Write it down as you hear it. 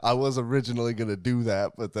I was originally going to do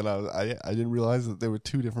that, but then I didn't realize that there were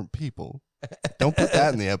two different people. Don't put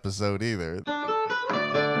that in the episode either.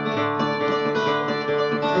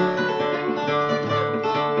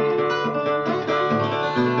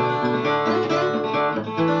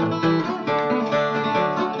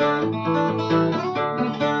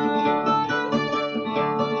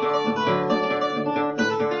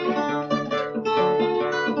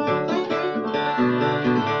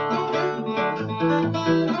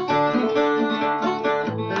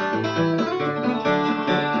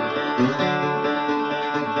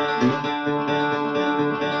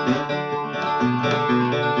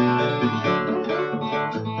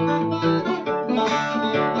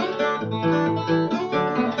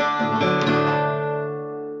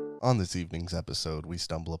 On this evening's episode, we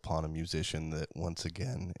stumble upon a musician that once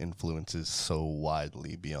again influences so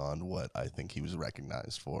widely beyond what I think he was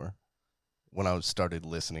recognized for. When I started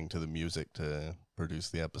listening to the music to produce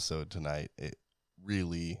the episode tonight, it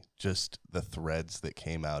really just the threads that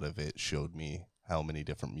came out of it showed me how many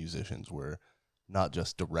different musicians were not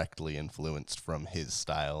just directly influenced from his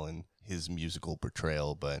style and his musical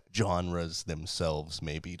portrayal, but genres themselves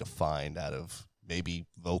maybe defined out of maybe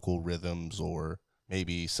vocal rhythms or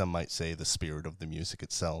maybe some might say the spirit of the music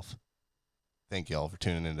itself. Thank you all for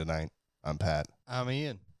tuning in tonight. I'm Pat. I'm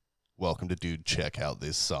Ian. Welcome to Dude Check Out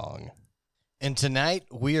This Song. And tonight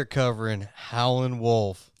we are covering Howlin'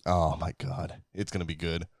 Wolf. Oh my God. It's going to be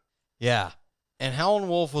good. Yeah. And Howlin'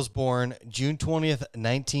 Wolf was born June 20th,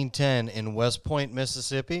 1910 in West Point,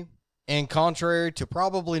 Mississippi. And contrary to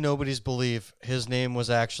probably nobody's belief, his name was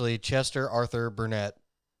actually Chester Arthur Burnett.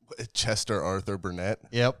 Chester Arthur Burnett?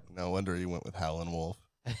 Yep. No wonder he went with Howlin' Wolf.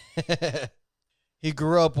 He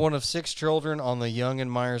grew up one of 6 children on the Young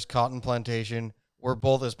and Myers cotton plantation where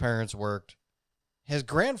both his parents worked. His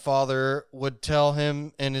grandfather would tell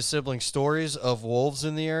him and his siblings stories of wolves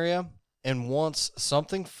in the area, and once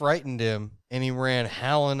something frightened him and he ran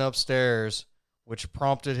howling upstairs, which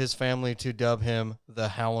prompted his family to dub him the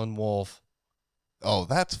Howlin' Wolf. Oh,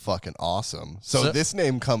 that's fucking awesome. So this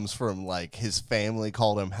name comes from, like, his family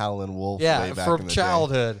called him Howlin' Wolf way back from in the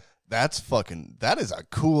childhood. Day. That is a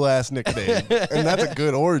cool-ass nickname, and that's a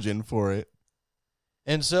good origin for it.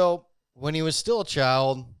 And so, when he was still a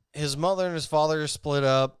child, his mother and his father split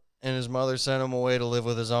up, and his mother sent him away to live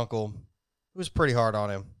with his uncle, who was pretty hard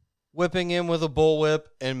on him, whipping him with a bullwhip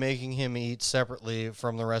and making him eat separately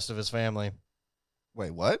from the rest of his family.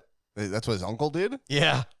 Wait, what? That's what his uncle did?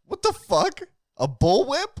 Yeah. What the fuck? A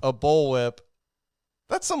bullwhip? A bullwhip.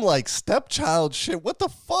 That's some, like, stepchild shit. What the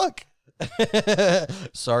fuck?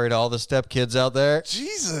 Sorry to all the stepkids out there.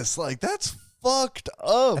 Jesus, like, that's fucked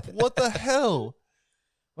up. What the hell?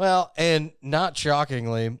 Well, and not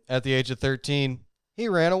shockingly, at the age of 13, he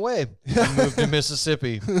ran away and moved to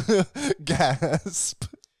Mississippi. Gasp.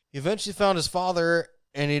 He eventually found his father,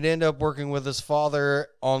 and he'd end up working with his father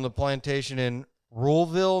on the plantation in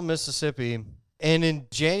Ruleville, Mississippi. And in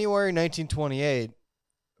January 1928,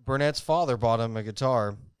 Burnett's father bought him a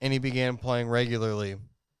guitar, and he began playing regularly.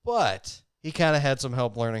 But he kind of had some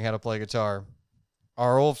help learning how to play guitar.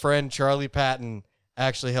 Our old friend Charlie Patton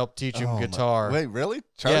actually helped teach him guitar. Wait, really?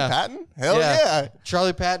 Charlie Patton? Hell yeah.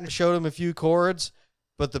 Charlie Patton showed him a few chords,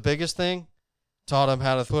 but the biggest thing, taught him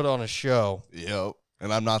how to put on a show. Yep.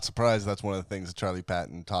 And I'm not surprised that's one of the things that Charlie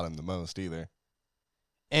Patton taught him the most either.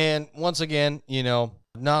 And once again,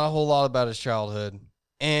 not a whole lot about his childhood.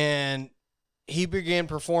 And he began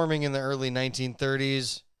performing in the early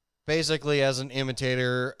 1930s, basically as an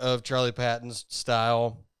imitator of Charlie Patton's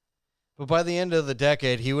style. But by the end of the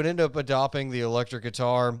decade, he would end up adopting the electric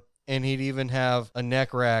guitar, and he'd even have a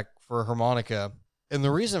neck rack for harmonica. And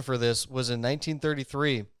the reason for this was in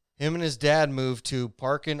 1933, him and his dad moved to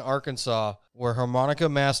Parkin, Arkansas, where harmonica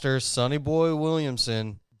master Sonny Boy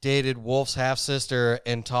Williamson dated Wolf's half-sister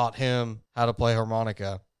and taught him how to play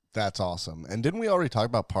harmonica. That's awesome. And didn't we already talk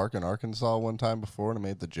about Park in Arkansas one time before and I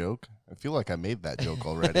made the joke? I feel like I made that joke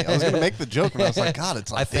already. I was going to make the joke, and I was like, God,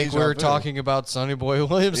 it's like I think we were talking about Sonny Boy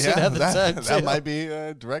Williamson at the time, too. That might be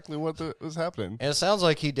directly what was happening. And it sounds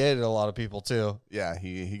like he dated a lot of people, too. Yeah,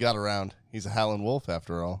 he got around. He's a Howlin' Wolf,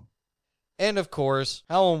 after all. And, of course,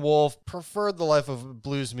 Howlin' Wolf preferred the life of a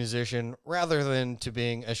blues musician rather than to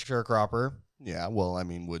being a sharecropper. Yeah, well, I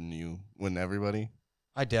mean, wouldn't everybody?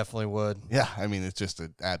 I definitely would. Yeah, I mean, it's just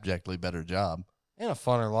an abjectly better job. And a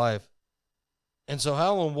funner life. And so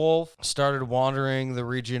Howlin' Wolf started wandering the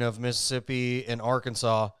region of Mississippi and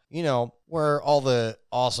Arkansas, where all the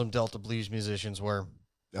awesome Delta blues musicians were.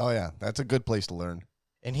 Oh, yeah, that's a good place to learn.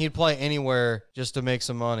 And he'd play anywhere just to make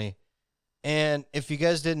some money. And if you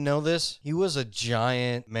guys didn't know this, he was a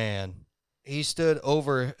giant man. he stood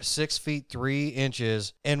over 6 feet 3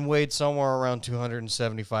 inches and weighed somewhere around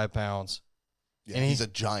 275 pounds. Yeah, And he's a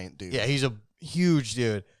giant dude. Yeah, he's a huge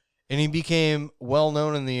dude. And he became well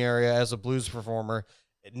known in the area as a blues performer,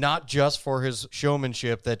 not just for his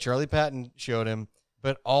showmanship that Charlie Patton showed him,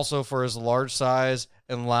 but also for his large size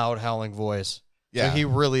and loud howling voice. Yeah. So he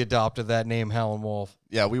really adopted that name, Howlin' Wolf.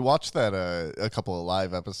 Yeah, we watched that a couple of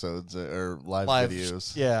live episodes or live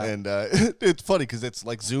videos. Yeah. And it's funny because it's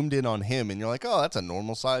like zoomed in on him and you're like, oh, that's a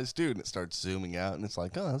normal sized dude. And it starts zooming out and it's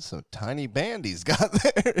like, oh, that's a tiny band he's got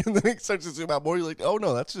there. And then it starts to zoom out more. You're like, oh,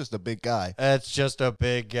 no, that's just a big guy. That's just a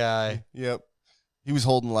big guy. Yep. He was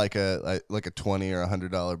holding like a $20 or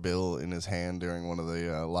 $100 bill in his hand during one of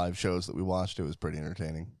the live shows that we watched. It was pretty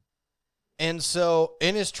entertaining. And so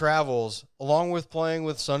in his travels, along with playing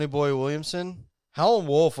with Sonny Boy Williamson, Howlin'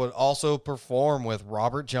 Wolf would also perform with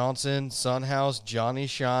Robert Johnson, Son House, Johnny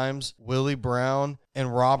Shimes, Willie Brown,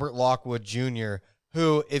 and Robert Lockwood Jr.,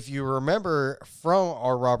 who, if you remember from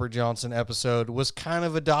our Robert Johnson episode, was kind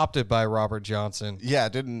of adopted by Robert Johnson. Yeah,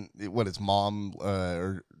 his mom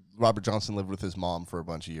or Robert Johnson lived with his mom for a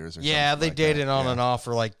bunch of years or something. Yeah, they like dated that. on and off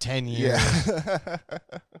for like 10 years. Yeah.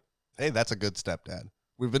 Hey, that's a good stepdad.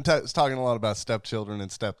 We've been talking a lot about stepchildren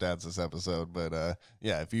and stepdads this episode, but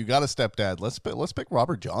yeah, if you got a stepdad, let's pick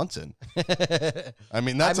Robert Johnson. I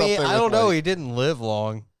mean, that's. I don't know. He didn't live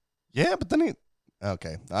long. Yeah, but then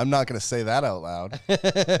okay, I'm not going to say that out loud.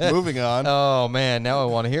 Moving on. Oh man, now I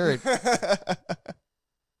want to hear it.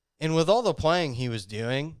 And with all the playing he was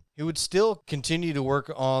doing, he would still continue to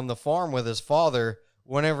work on the farm with his father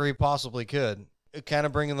whenever he possibly could. Kind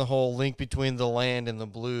of bringing the whole link between the land and the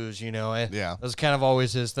blues, you know. Yeah. That was kind of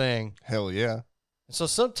always his thing. Hell yeah. So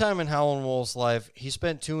sometime in Howlin' Wolf's life, he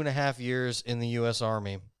spent 2.5 years in the U.S.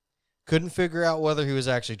 Army. Couldn't figure out whether he was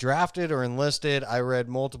actually drafted or enlisted. I read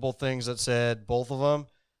multiple things that said both of them.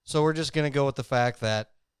 So we're just going to go with the fact that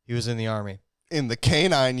he was in the Army. In the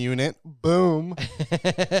K-9 unit. Boom.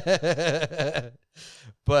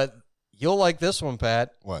 But you'll like this one,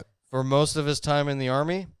 Pat. What? For most of his time in the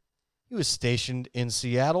Army, he was stationed in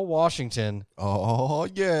Seattle, Washington. Oh,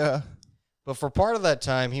 yeah. But for part of that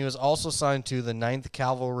time, he was also assigned to the 9th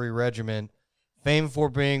Cavalry Regiment, famed for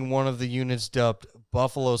being one of the units dubbed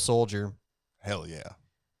Buffalo Soldier. Hell yeah.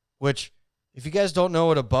 Which, if you guys don't know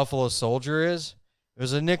what a Buffalo Soldier is, it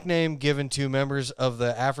was a nickname given to members of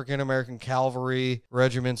the African-American cavalry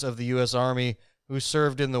regiments of the U.S. Army who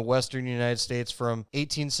served in the western United States from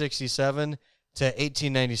 1867 to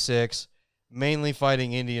 1896, mainly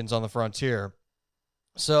fighting Indians on the frontier.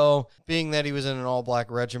 So, being that he was in an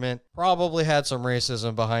all-black regiment, probably had some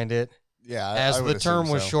racism behind it. Yeah, as the term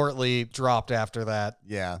was so. Shortly dropped after that.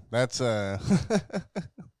 Yeah, that's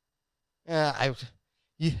Yeah,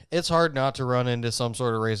 it's hard not to run into some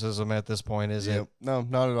sort of racism at this point, is it? No,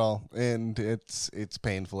 not at all. And it's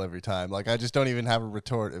painful every time. Like, I just don't even have a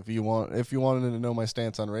retort. If you wanted to know my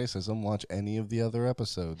stance on racism, watch any of the other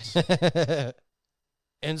episodes.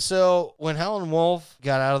 And so when Howlin' Wolf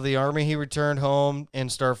got out of the Army, he returned home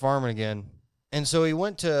and started farming again. And so he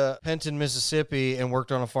went to Penton, Mississippi and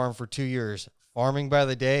worked on a farm for 2 years, farming by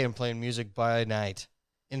the day and playing music by night.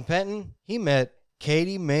 In Penton, he met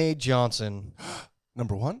Katie Mae Johnson.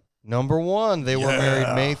 Number one? Number one. They were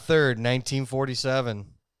married May 3rd, 1947.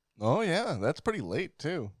 Oh, yeah. That's pretty late,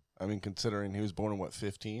 too. I mean, considering he was born in,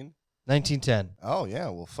 15? 1910. Oh, yeah.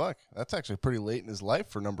 Well, fuck. That's actually pretty late in his life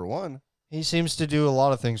for number one. He seems to do a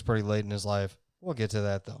lot of things pretty late in his life. We'll get to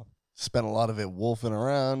that, though. Spent a lot of it wolfing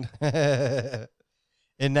around. In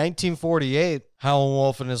 1948, Howlin'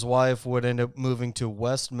 Wolf and his wife would end up moving to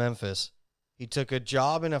West Memphis. He took a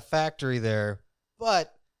job in a factory there,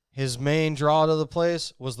 but his main draw to the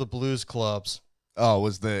place was the blues clubs. Oh,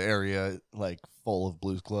 was the area, like, full of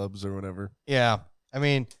blues clubs or whatever? Yeah. I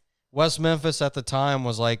mean, West Memphis at the time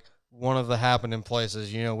was, like, one of the happening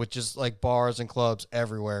places, you know, with just, like, bars and clubs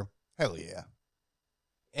everywhere. Hell yeah.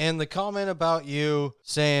 And the comment about you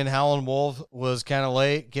saying Howlin' Wolf was kind of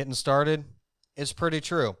late getting started, it's pretty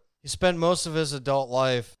true. He spent most of his adult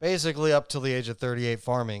life basically up till the age of 38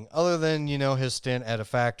 farming, other than, you know, his stint at a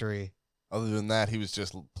factory. Other than that, he was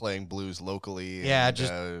just playing blues locally. Yeah, and,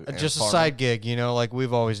 just a farming. side gig, you know, like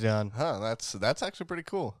we've always done. Huh, that's actually pretty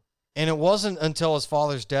cool. And it wasn't until his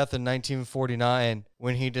father's death in 1949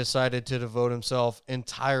 when he decided to devote himself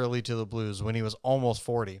entirely to the blues when he was almost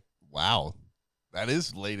 40. Wow. That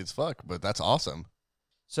is late as fuck, but that's awesome.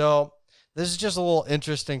 So this is just a little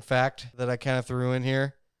interesting fact that I kind of threw in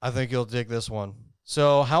here. I think you'll dig this one.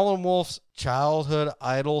 So Howlin' Wolf's childhood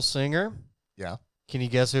idol singer. Yeah. Can you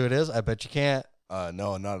guess who it is? I bet you can't.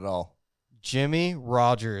 No, not at all. Jimmy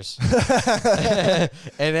Rogers.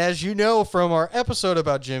 And as you know from our episode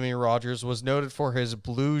about Jimmy Rogers, was noted for his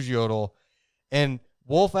blues yodel. And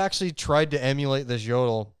Wolf actually tried to emulate this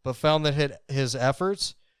yodel, but found that his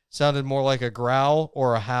efforts sounded more like a growl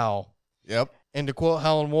or a howl. Yep. And to quote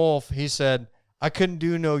Howlin' Wolf, he said, "I couldn't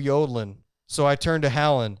do no yodeling, so I turned to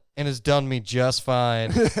howling, and it's done me just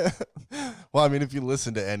fine." Well, I mean, if you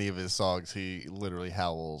listen to any of his songs, he literally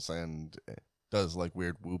howls and does like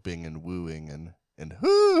weird whooping and wooing and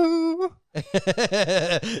whoo.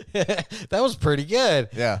 That was pretty good.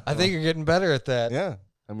 Yeah. I think you're getting better at that. Yeah.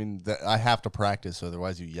 I mean, I have to practice,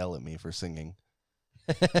 otherwise you yell at me for singing.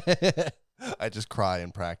 I just cry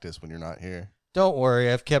in practice when you're not here. Don't worry,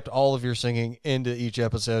 I've kept all of your singing into each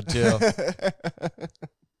episode too.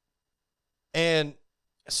 And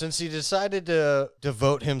since he decided to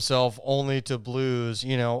devote himself only to blues,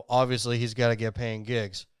 obviously he's got to get paying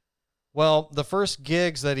gigs. Well, the first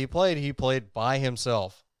gigs that he played by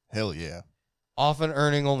himself. Hell yeah. Often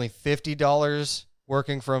earning only $50,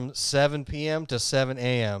 working from 7 p.m. to 7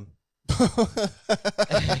 a.m.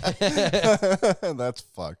 That's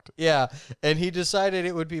fucked. Yeah, and he decided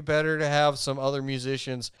it would be better to have some other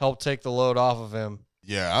musicians help take the load off of him.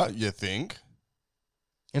 Yeah, you think?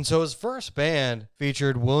 And so his first band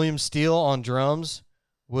featured William Steele on drums,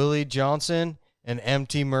 Willie Johnson and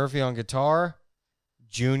M.T. Murphy on guitar,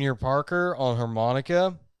 Junior Parker on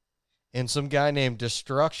harmonica, and some guy named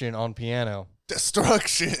Destruction on piano.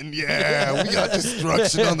 Destruction, yeah. We got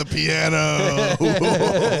Destruction on the piano.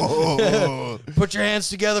 Put your hands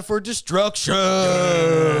together for Destruction.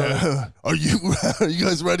 Yeah. Are you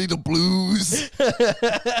guys ready to blues?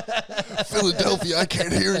 Philadelphia, I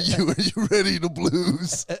can't hear you. Are you ready to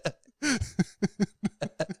blues?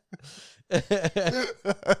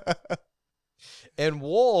 And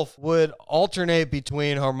Wolf would alternate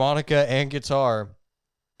between harmonica and guitar.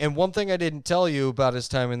 And one thing I didn't tell you about his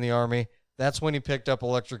time in the Army, that's when he picked up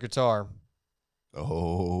electric guitar.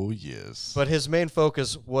 Oh, yes. But his main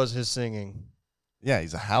focus was his singing. Yeah,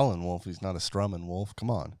 he's a howling wolf. He's not a strumming wolf. Come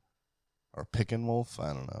on. Or picking wolf?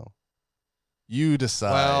 I don't know. You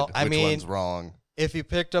decide which one's wrong. If he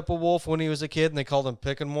picked up a wolf when he was a kid and they called him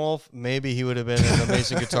Pickin' Wolf, maybe he would have been an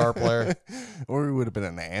amazing guitar player. Or he would have been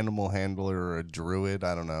an animal handler or a druid.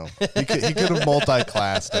 I don't know. He could have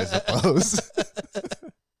multi-classed, I suppose.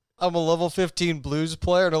 I'm a level 15 blues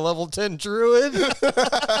player and a level 10 druid.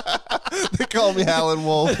 They call me Howlin'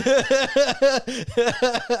 Wolf.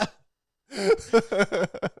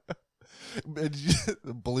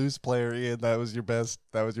 Blues player, Ian. That was your best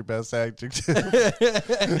adjective.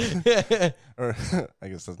 Or I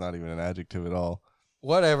guess that's not even an adjective at all.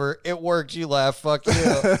 Whatever. It worked. You laugh. Fuck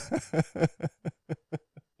you.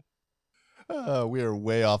 We are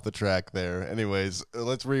way off the track there. Anyways,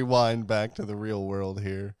 let's rewind back to the real world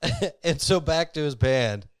here. And so back to his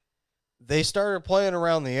band. They started playing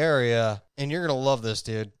around the area, and you're going to love this,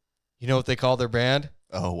 dude. You know what they call their band?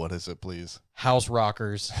 Oh, what is it, please? House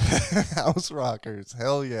Rockers. House Rockers.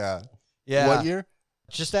 Hell yeah. Yeah. What year?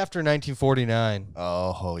 Just after 1949.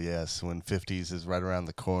 Oh, yes. When 50s is right around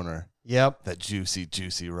the corner. Yep. That juicy,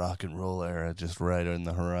 juicy rock and roll era just right on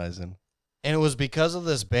the horizon. And it was because of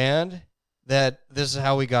this band that this is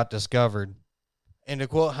how we got discovered. And to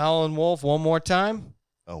quote Howlin' Wolf one more time.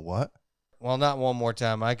 Oh, what? Well, not one more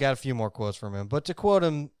time. I got a few more quotes from him. But to quote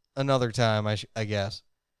him another time, I guess.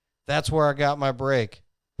 That's where I got my break.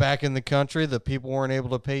 Back in the country, the people weren't able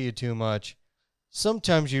to pay you too much.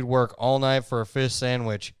 Sometimes you'd work all night for a fish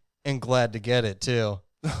sandwich, and glad to get it, too.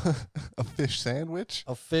 A fish sandwich?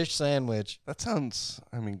 A fish sandwich. That sounds,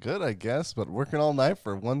 good, I guess, but working all night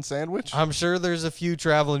for one sandwich? I'm sure there's a few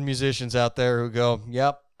traveling musicians out there who go,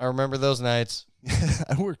 yep, I remember those nights.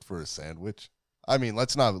 I worked for a sandwich. I mean,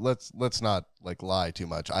 let's not like lie too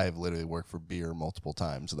much. I have literally worked for beer multiple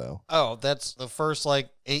times, though. Oh, that's the first 8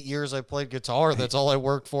 years I played guitar. That's all I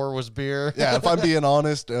worked for was beer. Yeah, if I'm being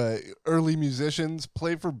honest, early musicians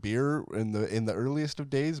play for beer in the earliest of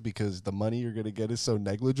days because the money you're gonna get is so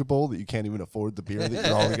negligible that you can't even afford the beer that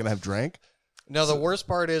you're already gonna have drank. No, the worst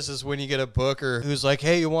part is when you get a booker who's like,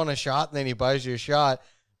 "Hey, you want a shot?" and then he buys you a shot.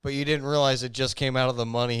 But you didn't realize it just came out of the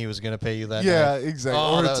money he was going to pay you that night. Yeah, exactly.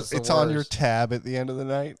 Oh, or it's on your tab at the end of the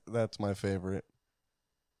night. That's my favorite.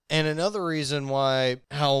 And another reason why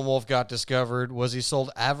Howlin' Wolf got discovered was he sold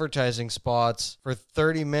advertising spots for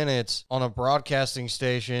 30 minutes on a broadcasting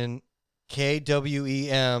station,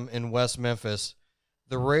 KWEM in West Memphis.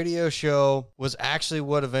 The radio show was actually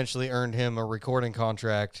what eventually earned him a recording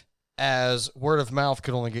contract, as word of mouth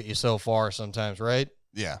could only get you so far sometimes, right?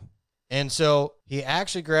 Yeah. And so he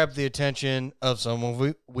actually grabbed the attention of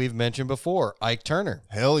someone we've mentioned before, Ike Turner.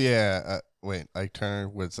 Hell yeah. Wait, Ike Turner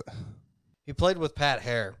was... He played with Pat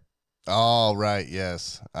Hare. Oh, right.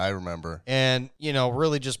 Yes, I remember. And,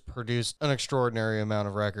 really just produced an extraordinary amount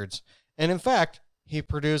of records. And in fact, he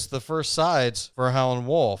produced the first sides for Howlin'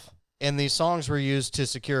 Wolf. And these songs were used to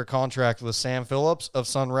secure a contract with Sam Phillips of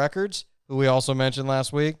Sun Records, who we also mentioned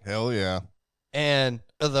last week. Hell yeah. And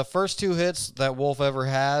the first two hits that Wolf ever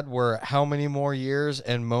had were How Many More Years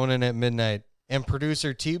and Moanin' at Midnight. And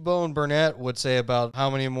producer T-Bone Burnett would say about How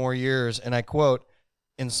Many More Years, and I quote,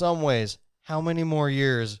 "In some ways, How Many More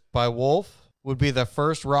Years by Wolf would be the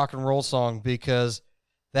first rock and roll song because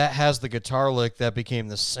that has the guitar lick that became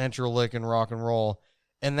the central lick in rock and roll.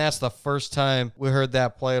 And that's the first time we heard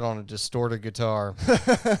that played on a distorted guitar."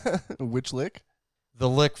 Which lick? The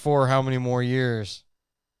lick for How Many More Years.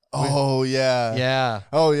 Oh, yeah. Yeah.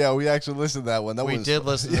 Oh, yeah. We actually listened to that one. We did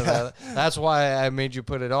listen to that. That's why I made you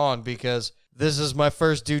put it on, because this is my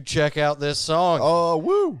first dude. Check out this song. Oh,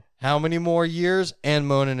 woo. How Many More Years and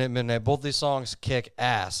Moanin' at Midnight. Both these songs kick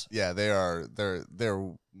ass. Yeah,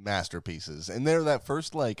 they're masterpieces. And they're that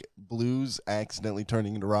first like blues accidentally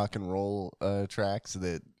turning into rock and roll tracks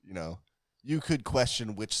that, you could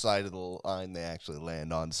question which side of the line they actually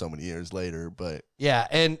land on so many years later, but yeah,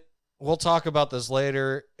 and we'll talk about this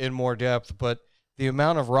later in more depth, but the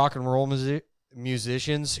amount of rock and roll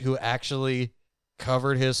musicians who actually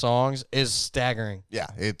covered his songs is staggering. Yeah,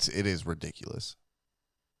 it is ridiculous.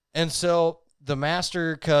 And so the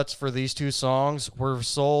master cuts for these two songs were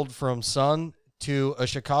sold from Sun to a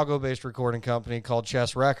Chicago-based recording company called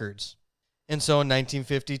Chess Records. And so in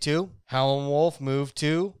 1952, Howlin' Wolf moved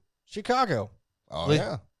to Chicago. Oh,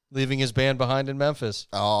 yeah. Leaving his band behind in Memphis.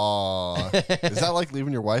 Oh, is that like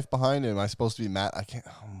leaving your wife behind? Am I supposed to be mad? I can't.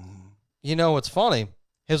 You know what's funny?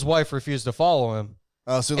 His wife refused to follow him.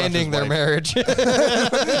 Oh, so ending their marriage. It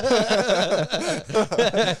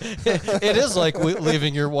is like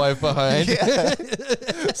leaving your wife behind. Yeah.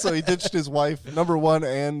 So he ditched his wife, number one,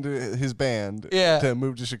 and his band to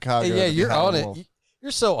move to Chicago. Yeah, you're on it.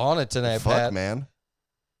 You're so on it tonight, Fuck, Pat. Man.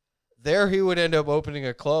 There he would end up opening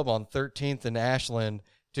a club on 13th and Ashland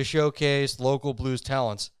to showcase local blues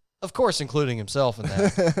talents, of course, including himself in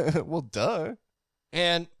that. Well, duh.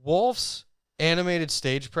 And Wolf's animated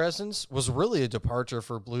stage presence was really a departure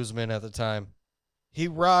for bluesmen at the time. He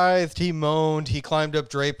writhed, he moaned, he climbed up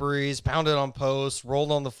draperies, pounded on posts,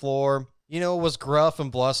 rolled on the floor. Was gruff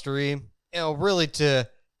and blustery, really to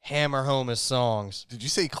hammer home his songs. Did you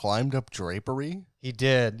say climbed up drapery? He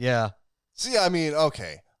did, yeah. See, I mean,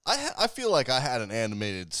 okay. I feel like I had an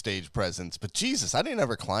animated stage presence, but Jesus, I didn't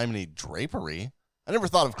ever climb any drapery. I never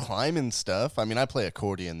thought of climbing stuff. I mean, I play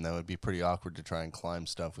accordion, though. It'd be pretty awkward to try and climb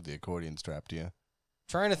stuff with the accordion strapped to you.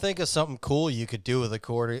 Trying to think of something cool you could do with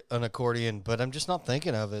an accordion, but I'm just not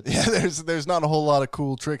thinking of it. Yeah, there's not a whole lot of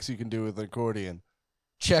cool tricks you can do with an accordion.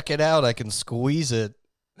 Check it out. I can squeeze it.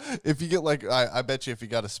 If you get I bet you if you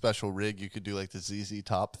got a special rig, you could do like the ZZ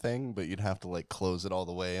Top thing, but you'd have to like close it all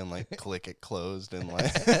the way and like click it closed and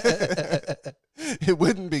like it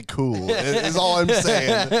wouldn't be cool. Is all I'm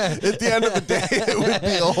saying. At the end of the day, it would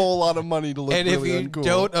be a whole lot of money to look really uncool. And if you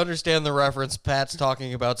don't understand the reference, Pat's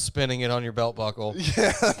talking about spinning it on your belt buckle.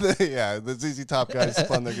 Yeah, the ZZ Top guys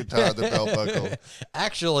spun their guitar on their belt buckle.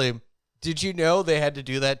 Actually, did you know they had to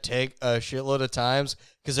do that take a shitload of times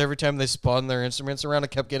because every time they spun their instruments around,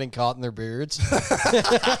 it kept getting caught in their beards?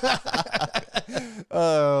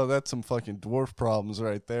 Oh, that's some fucking dwarf problems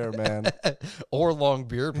right there, man. Or long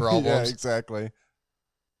beard problems. Yeah, exactly.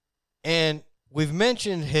 And we've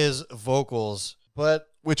mentioned his vocals,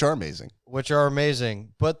 which are amazing.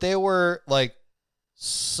 But they were like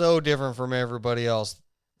so different from everybody else.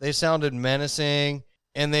 They sounded menacing,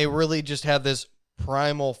 and they really just had this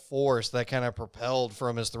primal force that kind of propelled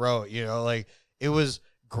from his throat, like it was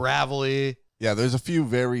gravelly. Yeah, there's a few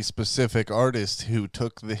very specific artists who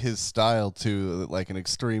took his style to like an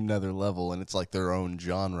extreme nether level, and it's like their own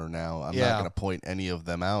genre now. I'm not going to point any of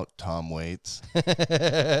them out, Tom Waits.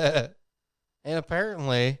 And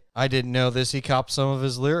apparently, I didn't know this, he copped some of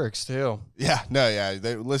his lyrics too. Yeah,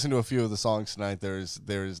 listen to a few of the songs tonight.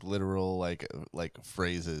 There's literal like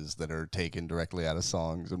phrases that are taken directly out of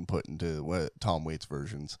songs and put into Tom Waits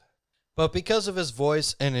versions. But because of his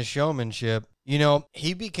voice and his showmanship,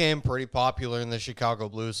 he became pretty popular in the Chicago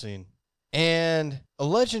blues scene. And a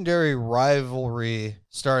legendary rivalry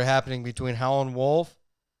started happening between Howlin' Wolf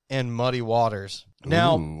and Muddy Waters.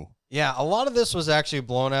 Now, Ooh. Yeah, a lot of this was actually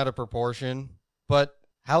blown out of proportion, but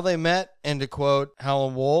how they met, and to quote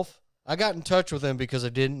Howlin' Wolf, "I got in touch with him because I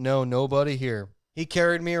didn't know nobody here. He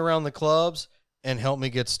carried me around the clubs and helped me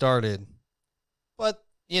get started." But,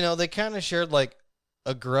 they kind of shared like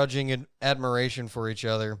a grudging admiration for each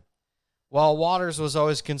other. While Waters was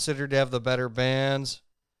always considered to have the better bands,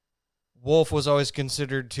 Wolf was always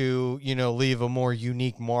considered to, leave a more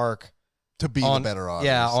unique mark To be the better artist.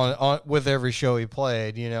 Yeah, on with every show he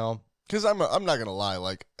played, Because I'm not going to lie.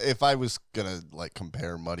 Like, if I was going to, like,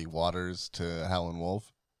 compare Muddy Waters to Howlin'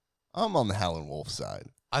 Wolf, I'm on the Howlin' Wolf side.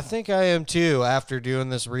 I think I am too. After doing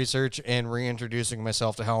this research and reintroducing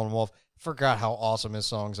myself to Howlin' Wolf, forgot how awesome his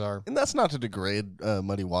songs are. And that's not to degrade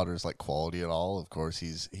Muddy Waters' like quality at all. Of course,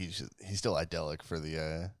 he's still idyllic for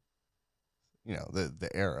the the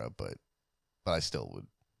era, but I still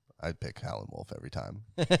I'd pick Howlin' Wolf every time,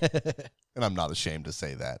 and I'm not ashamed to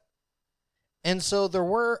say that. And so there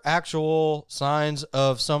were actual signs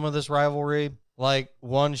of some of this rivalry. Like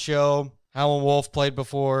one show, Howlin' Wolf played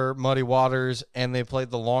before Muddy Waters, and they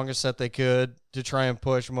played the longest set they could to try and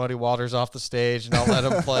push Muddy Waters off the stage and not let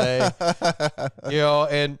him play.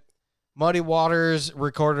 And Muddy Waters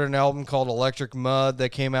recorded an album called Electric Mud that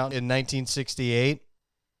came out in 1968.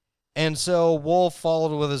 And so Wolf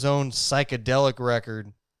followed with his own psychedelic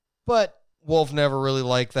record. But Wolf never really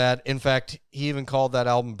liked that. In fact, he even called that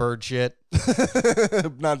album bird shit.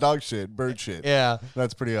 Not dog shit, bird shit. Yeah.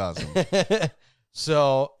 That's pretty awesome.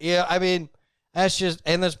 So, yeah, I mean,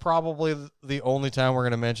 that's probably the only time we're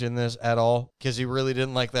going to mention this at all, because he really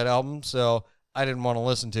didn't like that album, so I didn't want to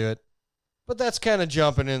listen to it. But that's kind of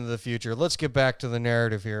jumping into the future. Let's get back to the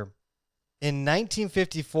narrative here. In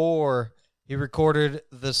 1954, he recorded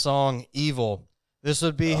the song Evil. This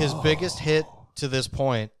would be his biggest hit to this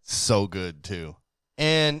point. So good, too.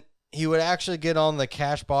 And he would actually get on the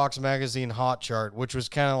Cashbox Magazine Hot Chart, which was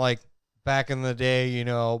kind of like back in the day,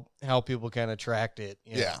 how people kind of tracked it.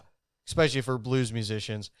 Yeah. Especially for blues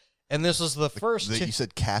musicians. And this was the first... You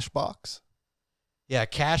said Cashbox? Yeah,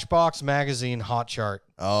 Cashbox Magazine Hot Chart.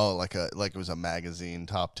 Oh, like it was a magazine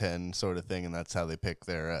top 10 sort of thing, and that's how they pick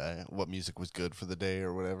their what music was good for the day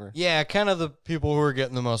or whatever. Yeah, kind of the people who are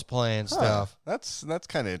getting the most play and stuff. That's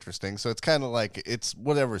kind of interesting. So it's kind of like it's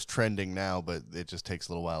whatever's trending now, but it just takes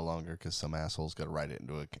a little while longer because some asshole's got to write it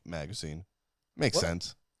into a magazine. Makes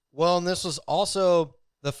sense. Well, and this was also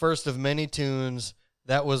the first of many tunes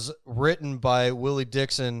that was written by Willie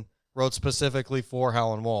Dixon, wrote specifically for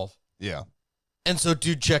Howlin' Wolf. Yeah. And so,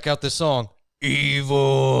 dude, check out this song,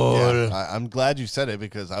 Evil. Yeah, I'm glad you said it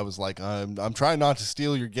because I was like, I'm trying not to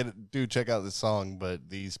steal your dude, check out this song, but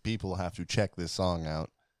these people have to check this song out.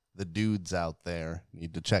 The dudes out there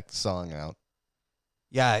need to check the song out.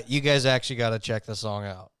 Yeah, you guys actually got to check the song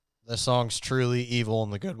out. The song's truly evil in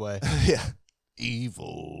the good way. Yeah.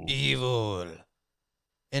 Evil.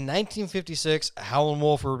 In 1956, Howlin'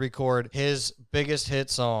 Wolf would record his biggest hit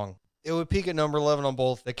song. It would peak at number 11 on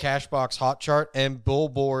both the Cashbox Hot Chart and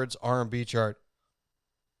Billboard's R&B chart.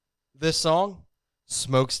 This song,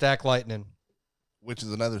 Smokestack Lightning. Which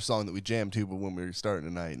is another song that we jammed to, but when we were starting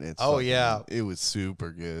tonight, and it was super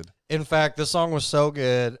good. In fact, this song was so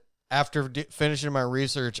good. After finishing my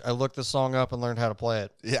research, I looked the song up and learned how to play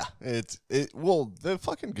it. Yeah, the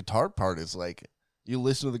fucking guitar part is like, you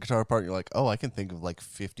listen to the guitar part and you're like, oh, I can think of like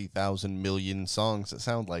 50,000 million songs that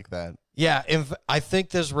sound like that. Yeah, I think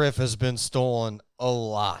this riff has been stolen a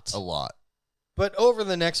lot. A lot. But over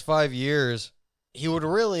the next 5 years, he would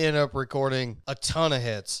really end up recording a ton of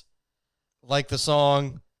hits. Like the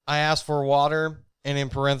song, I Asked for Water, and in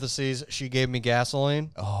parentheses, She Gave Me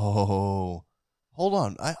Gasoline. Oh, hold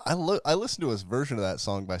on. I listen to a version of that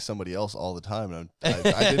song by somebody else all the time, and I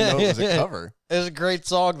didn't know it was a cover. It's a great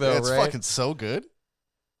song, though, it's right? fucking so good.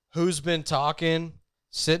 Who's Been Talking?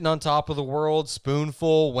 Sitting on Top of the World,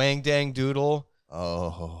 Spoonful, Wang Dang Doodle.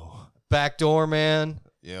 Oh. Backdoor Man.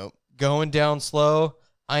 Yep. Going Down Slow.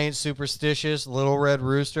 I Ain't Superstitious, Little Red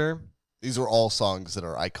Rooster. These are all songs that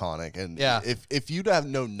are iconic. And yeah. if you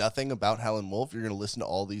know nothing about Howlin' Wolf, you're going to listen to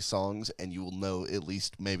all these songs and you will know at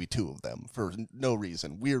least maybe two of them for no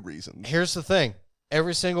reason, weird reasons. Here's the thing.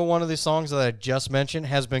 Every single one of these songs that I just mentioned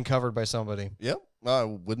has been covered by somebody. Yep. I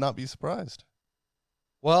would not be surprised.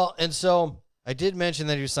 Well, and so I did mention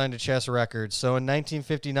that he was signed to Chess Records. So in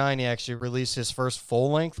 1959, he actually released his first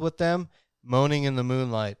full length with them, Moaning in the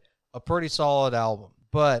Moonlight, a pretty solid album.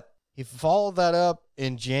 But he followed that up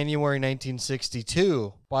in January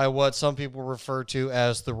 1962 by what some people refer to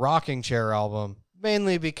as the Rocking Chair album,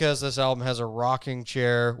 mainly because this album has a rocking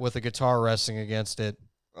chair with a guitar resting against it.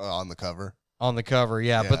 On the cover? On the cover,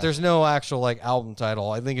 yeah. But there's no actual album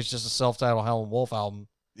title. I think it's just a self-titled Howlin' Wolf album.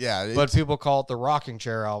 Yeah. But people call it the Rocking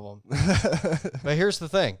Chair album. But here's the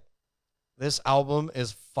thing. This album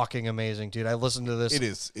is fucking amazing, dude. I listened to this.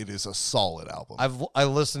 It is a solid album. I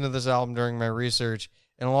listened to this album during my research,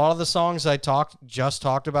 and a lot of the songs I just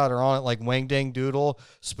talked about are on it, like Wang Dang Doodle,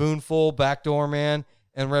 Spoonful, Backdoor Man,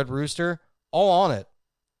 and Red Rooster, all on it.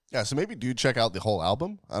 Yeah, so maybe do check out the whole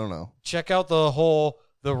album. I don't know. Check out the whole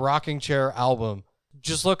the Rocking Chair album.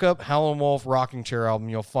 Just look up Howlin' Wolf Rocking Chair album.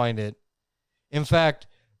 You'll find it. In fact,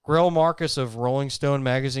 Greil Marcus of Rolling Stone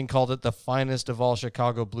magazine called it the finest of all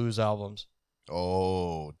Chicago blues albums.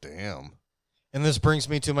 Oh, damn. And this brings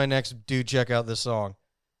me to my next dude, check out this song.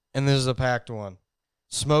 And this is a packed one.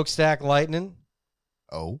 Smokestack Lightning.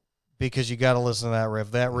 Oh. Because you got to listen to that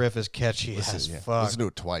riff. That riff is catchy as fuck. Listen to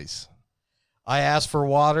it twice. I asked for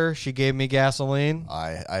water. She gave me gasoline.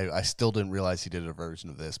 I still didn't realize he did a version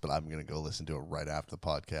of this, but I'm going to go listen to it right after the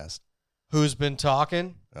podcast. Who's Been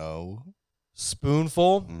Talking? Oh.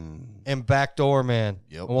 Spoonful. And Backdoor Man.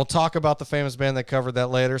 Yep. And we'll talk about the famous band that covered that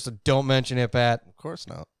later, so don't mention it, Pat. Of course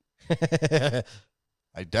not.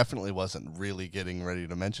 I definitely wasn't really getting ready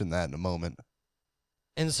to mention that in a moment.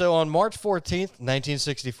 And so on March 14th,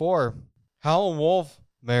 1964, Howlin' Wolf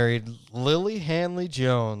married Lily Hanley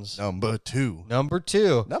Jones. Number two.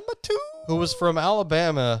 Who was from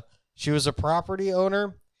Alabama. She was a property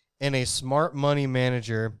owner and a smart money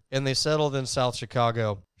manager, and they settled in South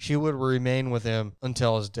Chicago. She would remain with him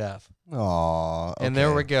until his death. Aww. Okay. And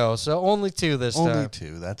there we go. So only two this time. Only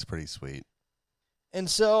two. That's pretty sweet. And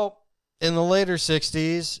so in the later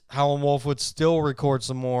 60s, Howlin' Wolf would still record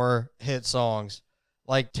some more hit songs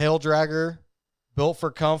like Tail Dragger, Built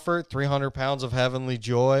for Comfort, 300 Pounds of Heavenly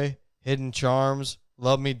Joy, Hidden Charms,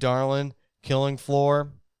 Love Me Darlin', Killing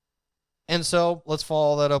Floor. And so let's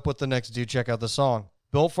follow that up with the next dude. Check out the song.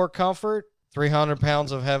 Built for Comfort, 300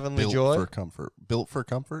 Pounds of Heavenly Joy. Built for Comfort?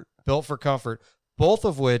 Built for Comfort. Both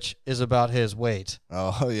of which is about his weight.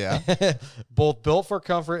 Oh, yeah. Both Built for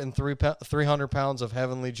Comfort and 300 Pounds of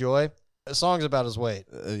Heavenly Joy. The song's about his weight.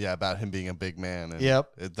 Yeah, about him being a big man. And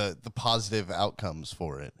yep. The positive outcomes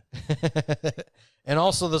for it. And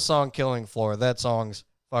also the song Killing Floor. That song's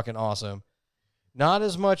fucking awesome. Not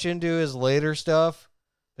as much into his later stuff.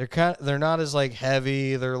 They're not as like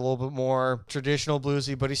heavy. They're a little bit more traditional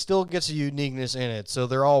bluesy, but he still gets a uniqueness in it. So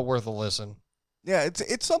they're all worth a listen. Yeah,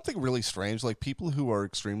 it's something really strange. Like people who are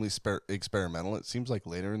extremely experimental, it seems like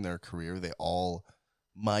later in their career, they all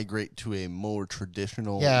migrate to a more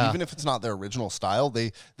traditional, even if it's not their original style,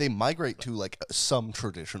 they migrate to like some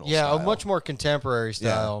traditional style. A much more contemporary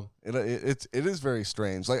style. Yeah, it is very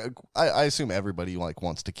strange. Like I assume everybody like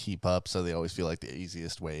wants to keep up, so they always feel like the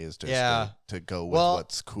easiest way is just to go with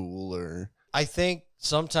what's cool. Or I think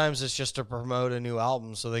sometimes it's just to promote a new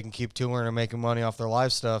album so they can keep touring and making money off their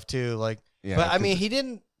live stuff too. Like, but I mean, he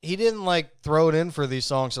didn't like throw it in for these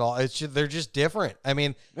songs at all. They're just different. I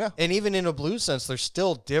mean, and even in a blues sense, they're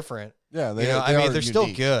still different. Yeah, they're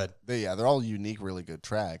still good. They're all unique, really good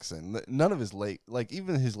tracks, and none of his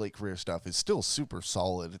even his late career stuff is still super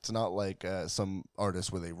solid. It's not like some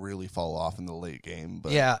artists where they really fall off in the late game.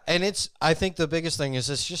 But yeah, and I think the biggest thing is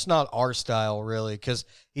it's just not our style really, because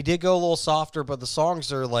he did go a little softer, but the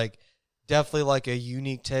songs are like definitely like a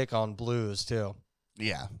unique take on blues too.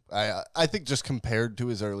 Yeah, I think just compared to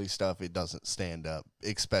his early stuff, it doesn't stand up,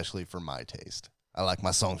 especially for my taste. I like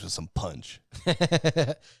my songs with some punch.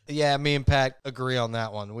 Yeah, me and Pat agree on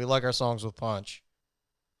that one. We like our songs with punch.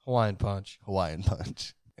 Hawaiian Punch.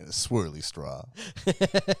 And a swirly straw.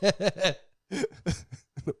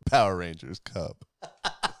 Power Rangers cup.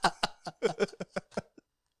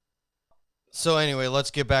 So anyway, let's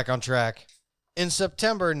get back on track. In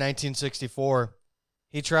September 1964,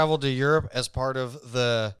 he traveled to Europe as part of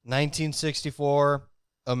the 1964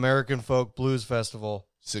 American Folk Blues Festival.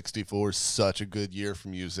 64 is such a good year for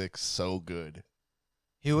music. So good.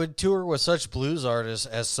 He would tour with such blues artists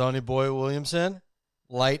as Sonny Boy Williamson,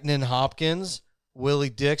 Lightnin' Hopkins, Willie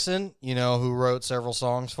Dixon, who wrote several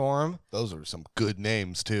songs for him. Those are some good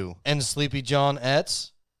names, too. And Sleepy John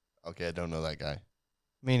Etz. Okay, I don't know that guy.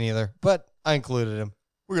 Me neither, but I included him.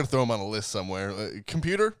 We're going to throw him on a list somewhere.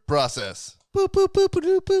 Computer, process. Boop, boop, boop,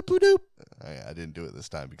 boop, boop, boop, boop. I didn't do it this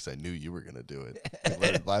time because I knew you were going to do it. I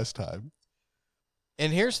learned last time.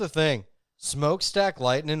 And here's the thing. Smokestack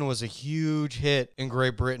Lightning was a huge hit in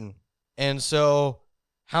Great Britain. And so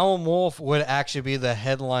Howlin' Wolf would actually be the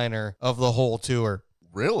headliner of the whole tour.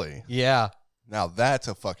 Really? Yeah. Now that's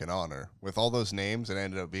a fucking honor. With all those names, it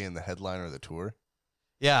ended up being the headliner of the tour.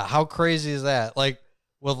 Yeah, how crazy is that? Like,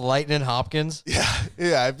 with Lightning Hopkins? Yeah.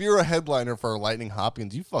 If you're a headliner for Lightning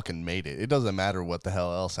Hopkins, you fucking made it. It doesn't matter what the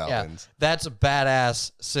hell else happens. Yeah, that's a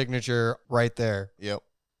badass signature right there. Yep.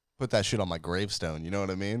 Put that shit on my gravestone. You know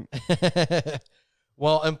what I mean?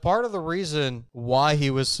 Well, and part of the reason why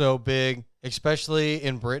he was so big, especially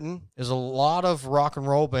in Britain, is a lot of rock and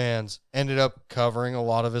roll bands ended up covering a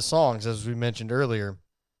lot of his songs, as we mentioned earlier.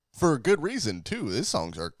 For a good reason, too. His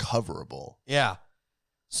songs are coverable. Yeah.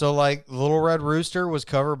 So, like, Little Red Rooster was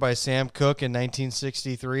covered by Sam Cooke in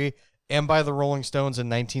 1963 and by the Rolling Stones in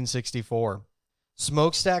 1964.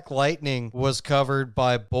 Smokestack Lightning was covered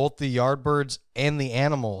by both the Yardbirds and the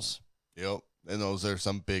Animals. Yep. And those are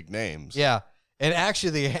some big names. Yeah. And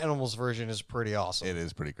actually, the Animals version is pretty awesome. It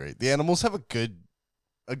is pretty great. The Animals have a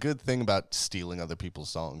good thing about stealing other people's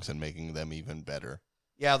songs and making them even better.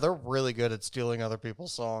 Yeah, they're really good at stealing other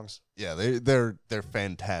people's songs. Yeah, they're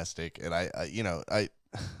fantastic, and I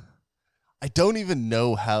I don't even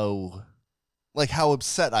know how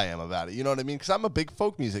upset I am about it. You know what I mean? Because I'm a big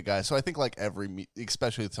folk music guy, so I think like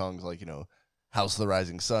especially songs like House of the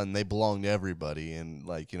Rising Sun, they belong to everybody, and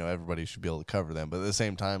everybody should be able to cover them. But at the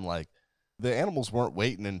same time, like the Animals weren't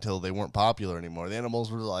waiting until they weren't popular anymore. The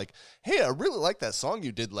Animals were like, "Hey, I really like that song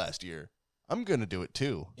you did last year. I'm gonna do it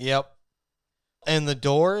too." Yep. And the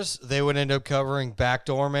Doors, they would end up covering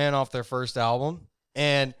Backdoor Man off their first album.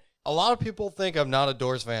 And a lot of people think I'm not a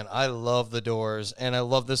Doors fan. I love the Doors, and I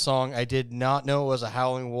love this song. I did not know it was a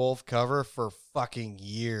Howling Wolf cover for fucking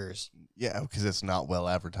years. Yeah, because it's not well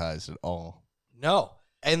advertised at all. No.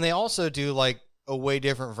 And they also do like a way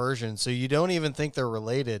different version, so you don't even think they're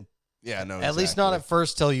related. Yeah, no, At least not at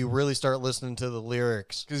first till you really start listening to the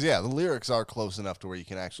lyrics. Because, the lyrics are close enough to where you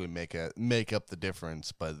can actually make up the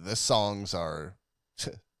difference, but the songs are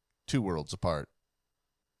two worlds apart.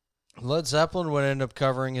 Led Zeppelin would end up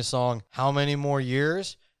covering a song, How Many More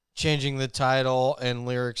Years, changing the title and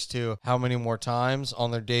lyrics to How Many More Times on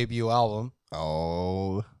their debut album.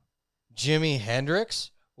 Oh. Jimi Hendrix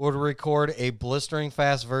would record a blistering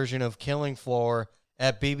fast version of Killing Floor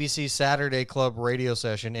at BBC Saturday Club radio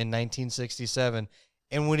session in 1967,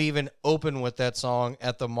 and would even open with that song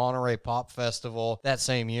at the Monterey Pop Festival that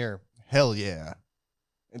same year. Hell yeah.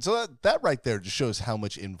 And so that right there just shows how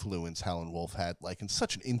much influence Howlin' Wolf had, like in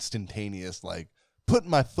such an instantaneous, like putting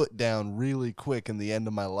my foot down really quick in the end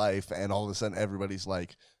of my life, and all of a sudden everybody's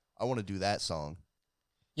like, I want to do that song.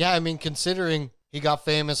 Yeah, I mean, considering he got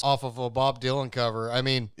famous off of a Bob Dylan cover, I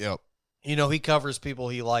mean, Yep. he covers people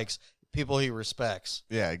he likes, people he respects.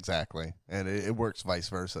 Yeah, exactly. And it works vice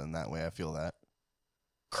versa in that way. I feel that.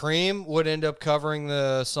 Cream would end up covering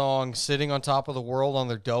the song Sitting on Top of the World on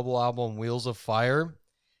their double album Wheels of Fire.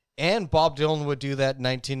 And Bob Dylan would do that in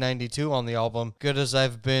 1992 on the album Good As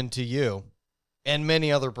I've Been to You. And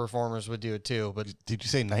many other performers would do it too. But did you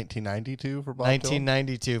say 1992 for Bob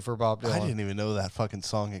 1992 Dylan? for Bob Dylan. I didn't even know that fucking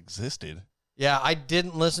song existed. Yeah, I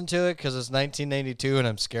didn't listen to it because it's 1992 and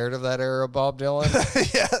I'm scared of that era of Bob Dylan.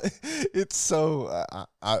 Yeah, it's so...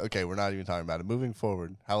 okay, we're not even talking about it. Moving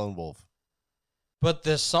forward, Howlin' Wolf. But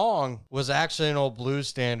this song was actually an old blues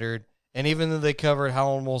standard, and even though they covered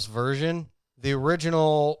Howlin' Wolf's version, the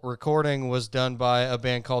original recording was done by a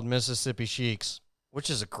band called Mississippi Sheiks,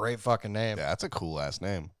 which is a great fucking name. Yeah, that's a cool-ass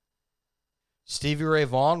name. Stevie Ray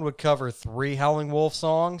Vaughan would cover 3 Howlin' Wolf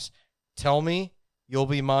songs, Tell Me, You'll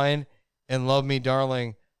Be Mine, and Love Me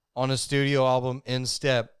Darling, on a studio album In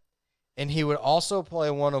Step. And he would also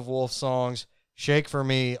play one of Wolf's songs, Shake For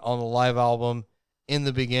Me, on the live album In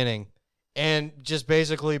the Beginning, and just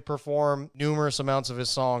basically perform numerous amounts of his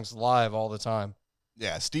songs live all the time.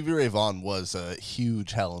 Yeah, Stevie Ray Vaughan was a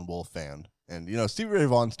huge Howlin' Wolf fan. And, Stevie Ray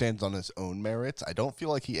Vaughan stands on his own merits. I don't feel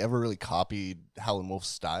like he ever really copied Howlin' Wolf's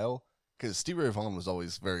style, because Stevie Ray Vaughan was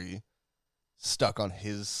always very stuck on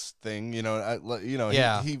his thing,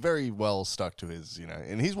 Yeah. He very well stuck to his,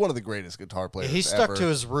 and he's one of the greatest guitar players He stuck ever. to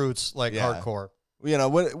his roots, like Yeah. hardcore.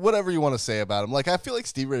 Whatever you want to say about him. Like, I feel like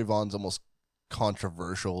Stevie Ray Vaughan's almost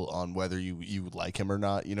controversial on whether you like him or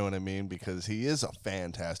not, you know what I mean? Because he is a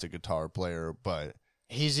fantastic guitar player, but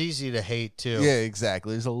He's easy to hate too. yeah,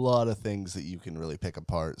 exactly. There's a lot of things that you can really pick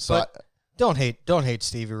apart. So But don't hate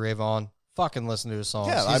Stevie Ray Vaughan. Fucking listen to his songs.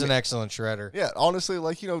 Yeah, He's an excellent shredder. yeah, honestly,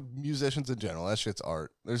 like, musicians in general, that shit's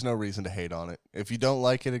art. There's no reason to hate on it. If you don't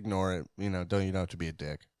like it, ignore it. You don't have to be a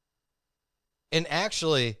dick. And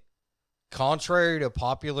actually, contrary to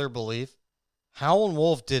popular belief, Howlin'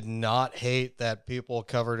 Wolf did not hate that people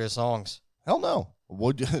covered his songs. Hell no.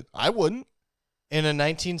 I wouldn't. In a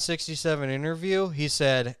 1967 interview, he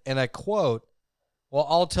said, and I quote, "Well,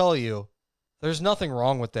 I'll tell you, there's nothing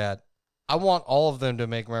wrong with that. I want all of them to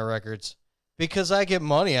make my records because I get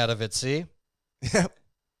money out of it, see? Yeah.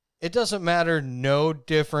 It doesn't matter no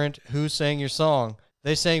different who sang your song.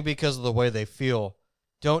 They sang because of the way they feel.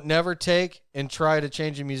 Don't never take and try to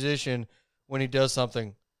change a musician when he does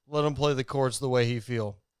something. Let him play the chords the way he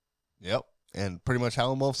feel." Yep. And pretty much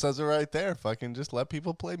Howlin' Wolf says it right there. Fucking just let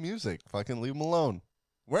people play music. Fucking leave them alone.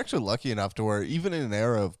 We're actually lucky enough to where even in an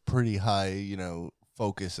era of pretty high,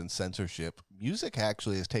 focus and censorship, music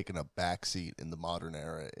actually has taken a backseat in the modern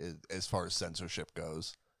era as far as censorship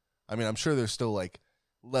goes. I mean, I'm sure there's still like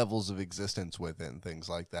levels of existence with it and things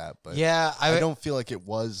like that. But Yeah, I don't feel like it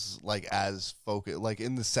was like as focused, like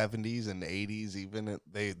in the 70s and 80s, even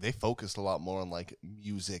they focused a lot more on like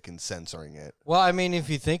music and censoring it. Well, I mean, if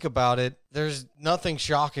you think about it, there's nothing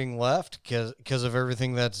shocking left because of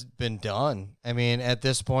everything that's been done. I mean, at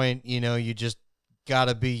this point, you just got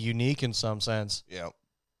to be unique in some sense. Yeah.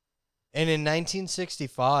 And in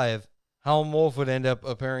 1965, Howlin' Wolf would end up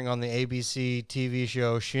appearing on the ABC TV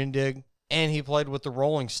show Shindig, and he played with the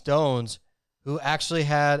Rolling Stones, who actually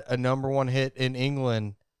had a #1 hit in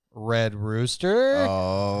England, Red Rooster.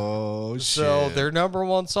 Oh, So shit. their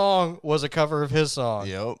 #1 song was a cover of his song.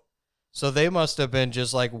 Yep. So they must have been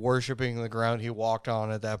just like worshiping the ground he walked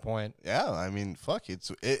on at that point. Yeah, I mean, fuck.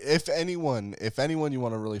 If anyone you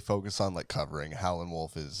want to really focus on like covering, Howlin'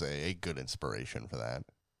 Wolf is a good inspiration for that.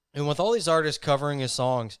 And with all these artists covering his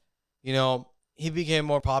songs, he became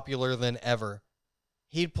more popular than ever.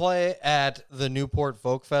 He'd play at the Newport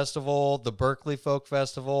Folk Festival, the Berkeley Folk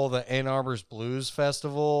Festival, the Ann Arbor's Blues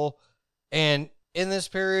Festival. And in this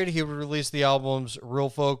period, he would release the albums Real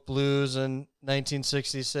Folk Blues in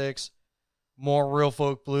 1966, More Real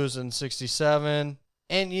Folk Blues in 67.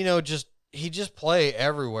 And, he just play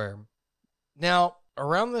everywhere. Now,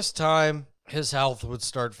 around this time, his health would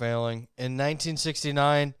start failing. In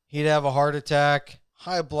 1969, he'd have a heart attack,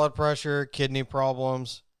 high blood pressure, kidney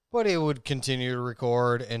problems, but he would continue to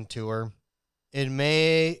record and tour. In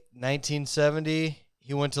May 1970,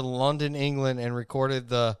 he went to London, England, and recorded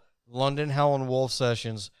the London Howlin' Wolf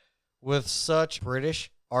sessions with such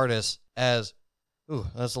British artists as, ooh,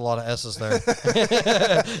 that's a lot of S's there.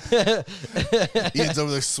 Ian's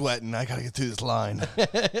over there sweating. I gotta get through this line.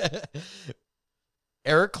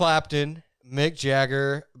 Eric Clapton, Mick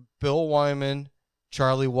Jagger, Bill Wyman,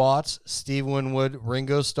 Charlie Watts, Steve Winwood,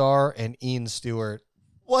 Ringo Starr, and Ian Stewart.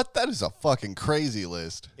 What? That is a fucking crazy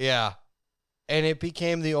list. Yeah. And it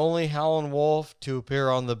became the only Howlin' Wolf to appear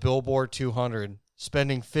on the Billboard 200,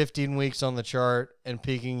 spending 15 weeks on the chart and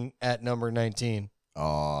peaking at number 19.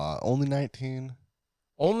 Only 19?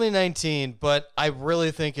 Only 19, but I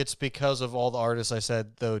really think it's because of all the artists I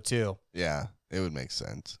said, though, too. Yeah, it would make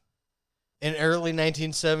sense. In early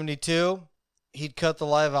 1972, he'd cut the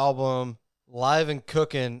live album Live and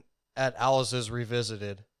Cookin' at Alice's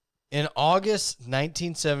Revisited. In August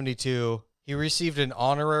 1972, he received an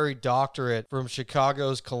honorary doctorate from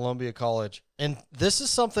Chicago's Columbia College. And this is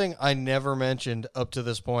something I never mentioned up to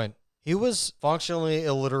this point. He was functionally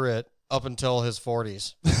illiterate up until his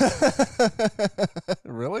 40s.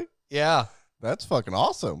 Really? Yeah. That's fucking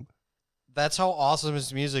awesome. That's how awesome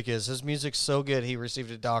his music is. His music's so good, he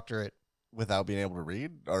received a doctorate. Without being able to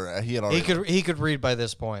read? Or he had already... He could read by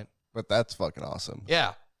this point. But that's fucking awesome.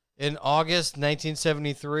 Yeah. In August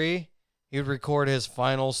 1973, he would record his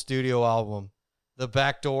final studio album, The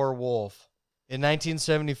Backdoor Wolf. In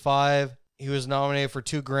 1975, he was nominated for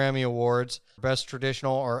 2 Grammy Awards, Best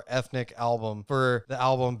Traditional or Ethnic Album, for the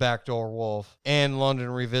album Backdoor Wolf, and London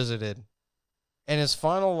Revisited. And his